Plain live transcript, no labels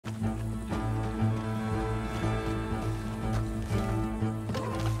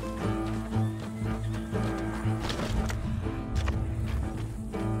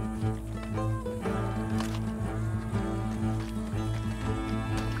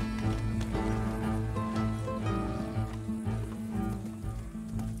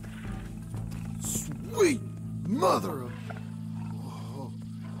sweet mother of... Oh,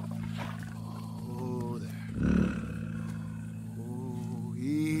 oh there. Oh,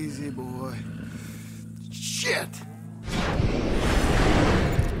 easy, boy. Shit!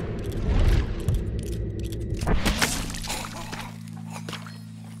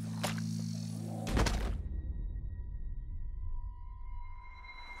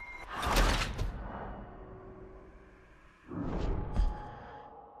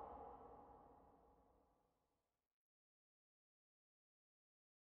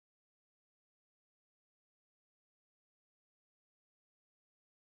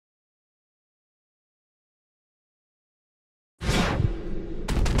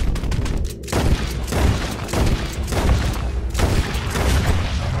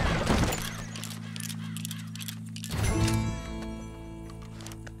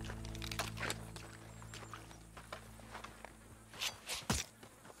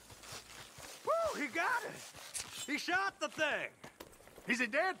 He got it! He shot the thing! Is he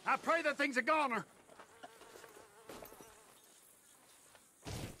dead? I pray that thing's a goner.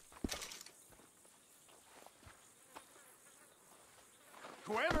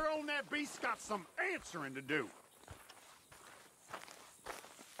 Whoever owned that beast's got some answering to do.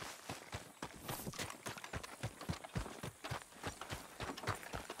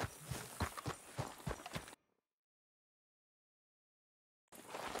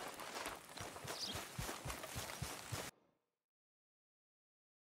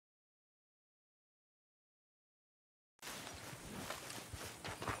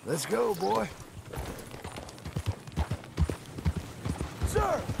 Let's go, boy.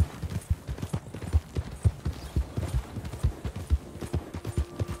 Sir!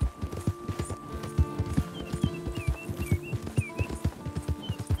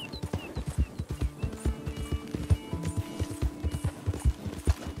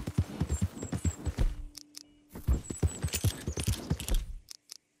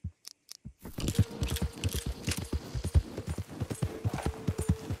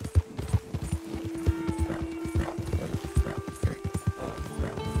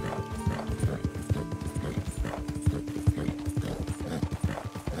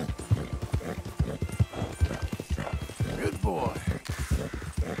 Good boy.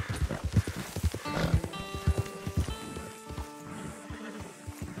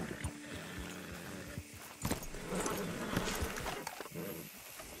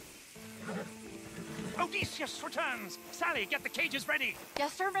 Odysseus returns! Sally, get the cages ready!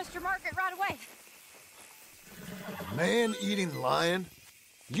 Yes, sir, Mr. Margrett, right away. Man-eating lion?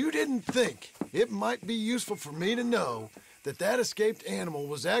 You didn't think it might be useful for me to know that that escaped animal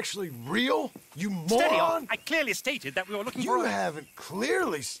was actually real? You moron! Steady on! I clearly stated that we were looking for You a... haven't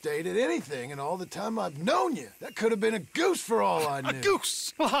clearly stated anything in all the time I've known you. That could have been a goose for all I knew. A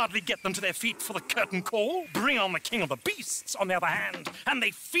goose will hardly get them to their feet for the curtain call. Bring on the king of the beasts, on the other hand, and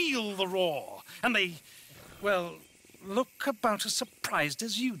they feel the roar. And they, well, look about as surprised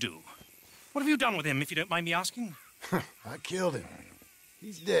as you do. What have you done with him, if you don't mind me asking? I killed him.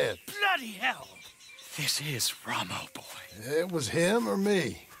 He's dead. Bloody hell! This is rum, old boy. It was him or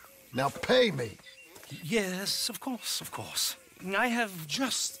me. Now pay me. Yes, of course, of course. I have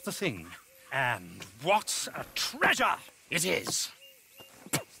just the thing. And what a treasure it is!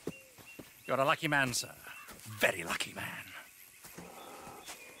 You're a lucky man, sir. Very lucky man.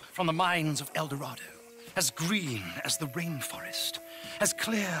 From the mines of El Dorado, as green as the rainforest, as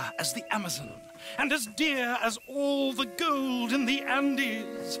clear as the Amazon, and as dear as all the gold in the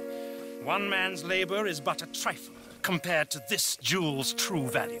Andes. One man's labor is but a trifle compared to this jewel's true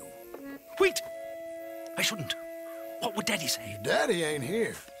value. Wait! I shouldn't. What would Daddy say? Daddy ain't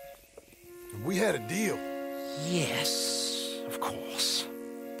here. We had a deal. Yes, of course.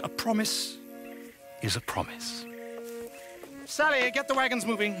 A promise is a promise. Sally, get the wagons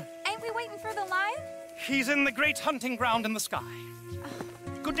moving. Ain't we waiting for the lion? He's in the great hunting ground in the sky.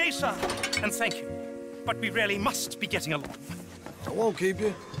 Good day, sir, and thank you. But we really must be getting along. I won't keep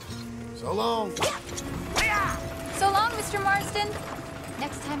you. So long. So long, Mr. Marsden.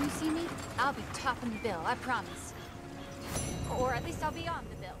 Next time you see me, I'll be topping the bill, I promise. Or at least I'll be on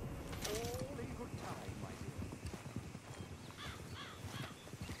the bill.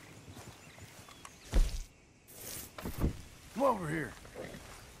 Come over here.